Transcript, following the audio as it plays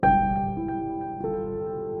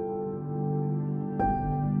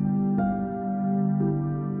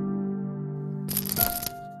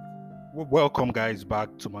Welcome, guys,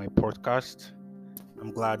 back to my podcast.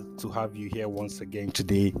 I'm glad to have you here once again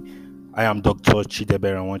today. I am Dr.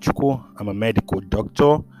 Chidebere Wanchuku. I'm a medical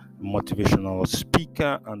doctor, a motivational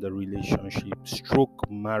speaker, and a relationship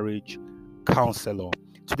stroke marriage counselor.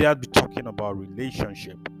 Today, I'll be talking about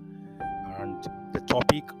relationship, and the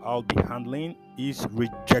topic I'll be handling is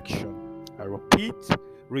rejection. I repeat,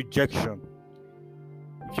 rejection.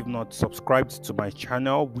 If you've not subscribed to my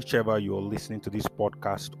channel, whichever you're listening to this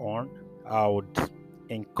podcast on, I would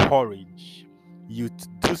encourage you to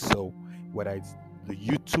do so, whether it's the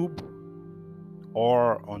YouTube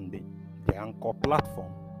or on the Anchor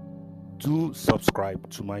platform. Do subscribe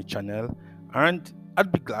to my channel, and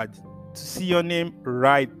I'd be glad to see your name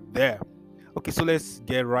right there. Okay, so let's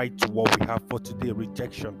get right to what we have for today: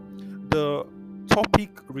 rejection. The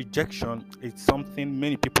topic rejection is something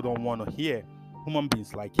many people don't want to hear. Human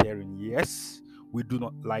beings like hearing yes, we do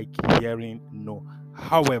not like hearing no.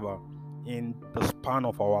 However, in the span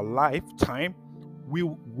of our lifetime, we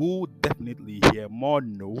will definitely hear more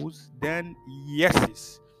no's than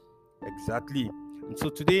yeses. Exactly. And so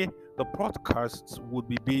today, the podcast would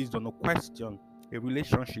be based on a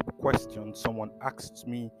relationship question someone asked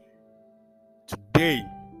me today,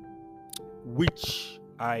 which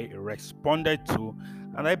I responded to,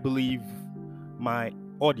 and I believe my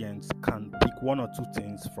audience can pick one or two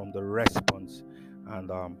things from the response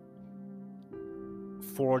and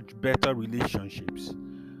forge better relationships,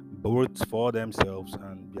 both for themselves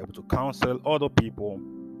and be able to counsel other people,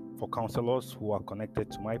 for counselors who are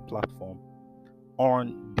connected to my platform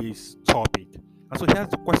on this topic. And so here's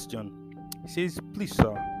the question. It says, please,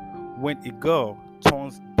 sir, when a girl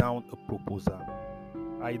turns down a proposal,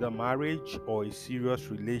 either marriage or a serious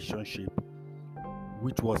relationship,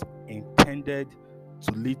 which was intended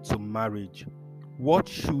to lead to marriage, what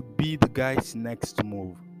should be the guy's next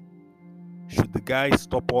move? Should the guy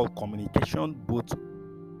stop all communication, both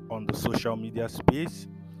on the social media space?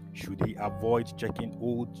 Should he avoid checking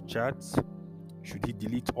old chats? Should he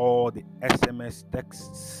delete all the SMS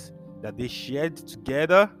texts that they shared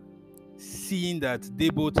together, seeing that they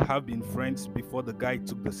both have been friends before the guy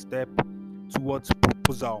took the step towards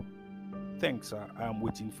proposal? Thanks, sir. I am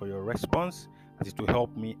waiting for your response as it will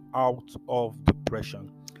help me out of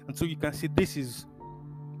depression. And so you can see this is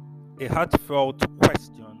a heartfelt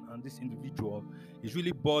question, and this individual is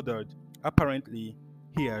really bothered. Apparently,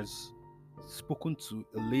 he has spoken to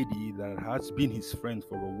a lady that has been his friend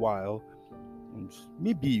for a while, and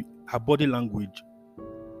maybe her body language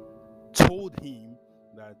told him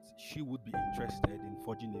that she would be interested in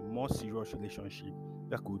forging a more serious relationship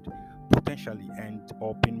that could potentially end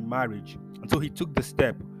up in marriage. And so he took the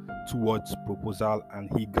step towards proposal and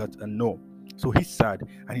he got a no. So he's sad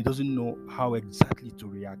and he doesn't know how exactly to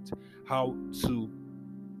react, how to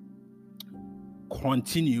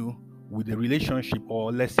continue with the relationship,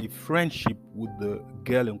 or let's say friendship, with the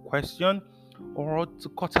girl in question, or to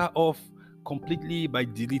cut her off completely by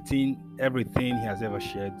deleting everything he has ever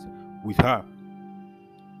shared with her.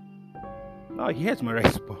 Now, here's my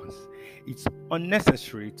response. It's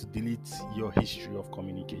unnecessary to delete your history of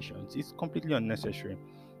communications. It's completely unnecessary.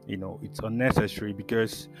 It's unnecessary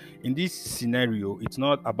because in this scenario, it's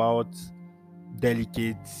not about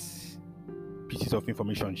delicate pieces of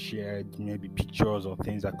information shared, maybe pictures or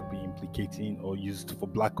things that could be implicating or used for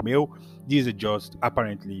blackmail. These are just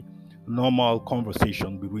apparently normal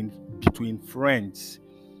conversation between friends,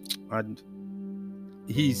 and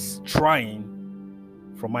he's trying,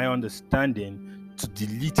 from my understanding, to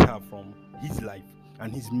delete her from his life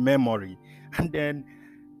and his memory. And then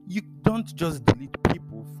you don't just delete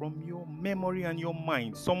people from your memory and your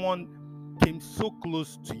mind. Someone came so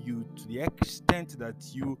close to you to the extent that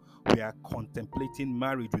you were contemplating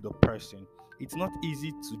marriage with a person. It's not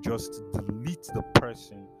easy to just delete the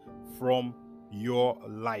person from your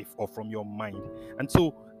life or from your mind. And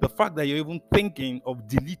so the fact that you're even thinking of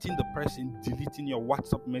deleting the person, deleting your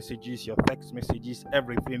WhatsApp messages, your text messages,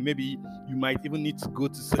 everything, maybe you might even need to go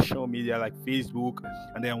to social media like Facebook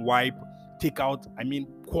and then take out,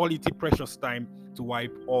 quality precious time to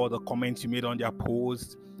wipe all the comments you made on their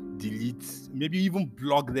posts, delete, maybe even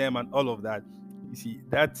block them and all of that. You see,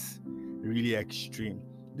 that's really extreme.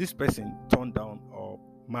 This person turned down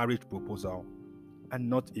a marriage proposal and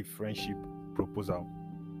not a friendship proposal.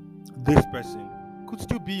 This person could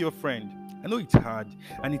still be your friend. I know it's hard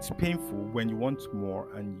and it's painful when you want more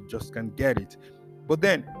and you just can't get it. But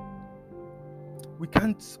then we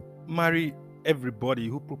can't marry everybody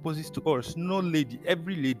who proposes to us.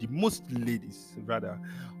 Every lady, most ladies rather,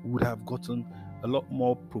 would have gotten a lot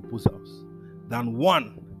more proposals than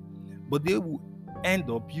one, but they will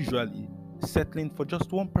end up usually settling for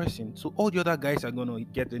just one person. So all the other guys are going to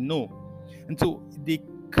get a no. And so they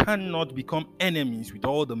cannot become enemies with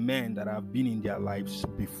all the men that have been in their lives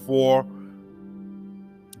before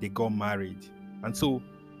they got married. And so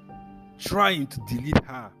trying to delete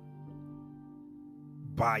her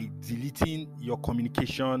by deleting your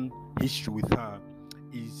communication history with her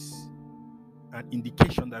is an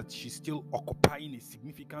indication that she's still occupying a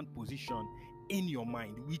significant position in your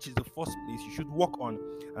mind, which is the first place you should work on,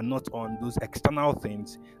 and not on those external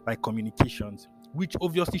things like communications, which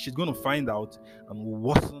obviously she's going to find out and will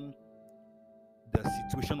worsen the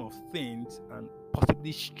situation of things and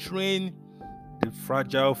possibly strain the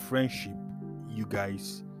fragile friendship you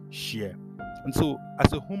guys share. And so,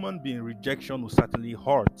 as a human being, rejection will certainly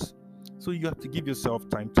hurt. So, you have to give yourself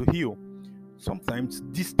time to heal. Sometimes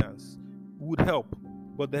distance would help,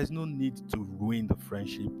 but there's no need to ruin the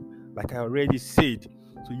friendship. Like I already said,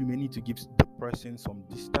 so you may need to give the person some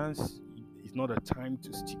distance. It's not a time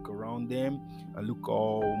to stick around them and look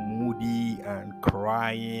all moody and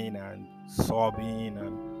crying and sobbing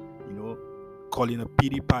and, calling a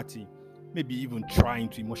pity party. Maybe even trying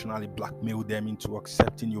to emotionally blackmail them into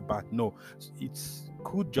accepting you back. No, it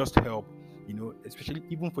could just help, especially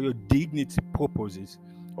even for your dignity purposes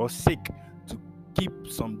or sake, to keep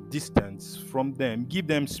some distance from them, give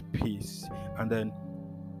them space, and then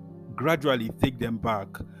gradually take them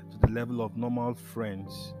back to the level of normal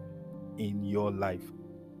friends in your life.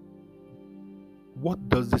 What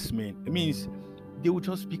does this mean? It means they will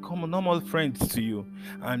just become normal friends to you.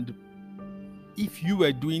 And if you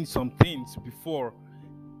were doing some things before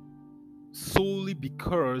solely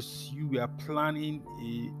because you were planning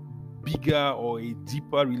a bigger or a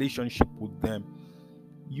deeper relationship with them,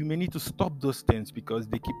 you may need to stop those things because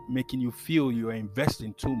they keep making you feel you are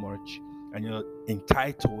investing too much and you're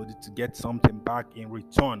entitled to get something back in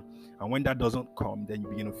return. And when that doesn't come, then you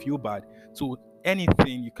begin to feel bad. So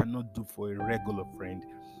anything you cannot do for a regular friend,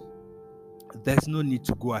 there's no need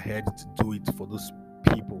to go ahead to do it for those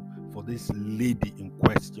people, for this lady in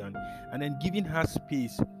question. And then giving her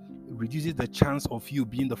space reduces the chance of you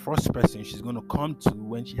being the first person she's going to come to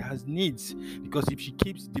when she has needs. Because if she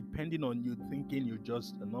keeps depending on you, thinking you're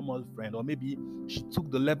just a normal friend, or maybe she took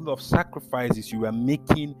the level of sacrifices you were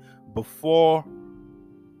making before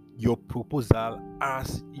your proposal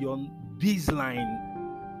as your baseline,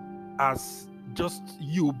 as just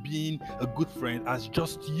you being a good friend, as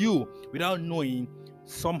just you, without knowing,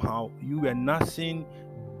 somehow you were nursing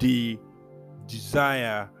the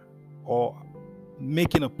desire or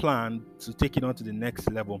making a plan to take it on to the next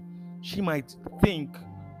level. She might think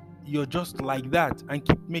you're just like that and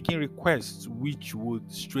keep making requests, which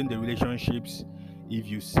would strain the relationships if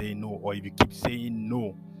you say no or if you keep saying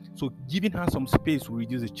no. So giving her some space will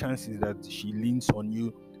reduce the chances that she leans on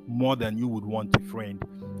you more than you would want a friend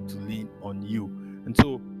to lean on you. And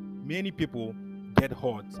so many people get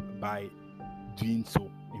hurt by doing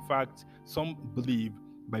so. In fact, some believe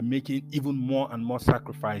by making even more and more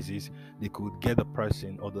sacrifices, they could get the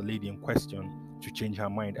person or the lady in question to change her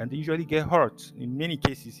mind. And they usually get hurt. In many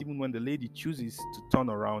cases, even when the lady chooses to turn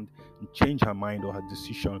around and change her mind or her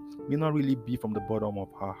decision, may not really be from the bottom of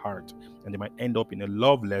her heart. And they might end up in a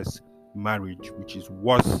loveless marriage, which is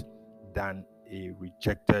worse than a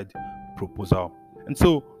rejected proposal. And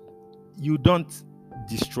so you don't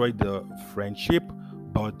destroy the friendship,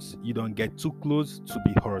 but you don't get too close to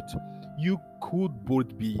be hurt. You could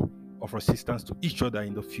both be of assistance to each other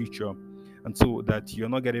in the future. And so that you're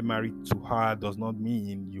not getting married to her does not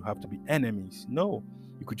mean you have to be enemies. No,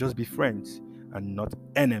 you could just be friends and not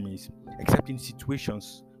enemies, except in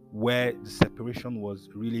situations where the separation was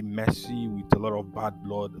really messy with a lot of bad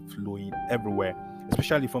blood flowing everywhere,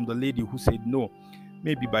 especially from the lady who said no,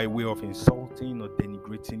 maybe by way of insulting or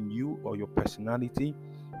denigrating you or your personality,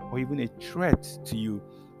 or even a threat to you.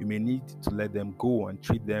 You may need to let them go and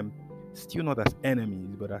treat them still not as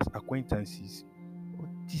enemies, but as acquaintances or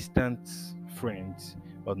distant friends,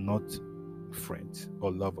 but not friends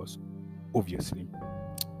or lovers, obviously.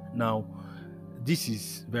 Now, this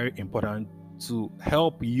is very important to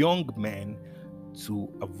help young men to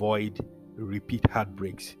avoid repeat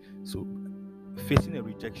heartbreaks. So, facing a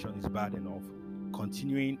rejection is bad enough.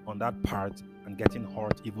 Continuing on that part and getting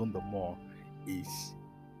hurt even the more is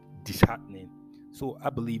disheartening. So I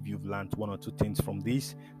believe you've learned one or two things from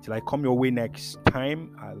this. Till I come your way next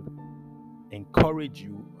time, I'll encourage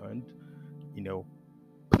you and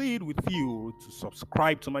plead with you to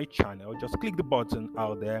subscribe to my channel. Just click the button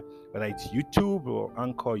out there, whether it's YouTube or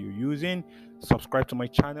Anchor you're using. Subscribe to my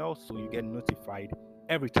channel so you get notified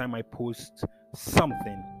every time I post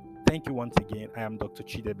something. Thank you once again. I am Dr.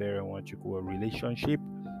 Chidebere Nwachukwu, a relationship,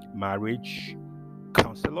 marriage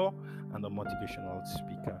counselor, and a motivational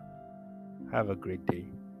speaker. Have a great day.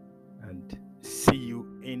 and see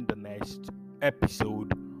you in the next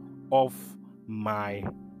episode of my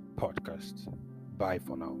podcast. Bye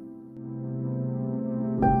for now.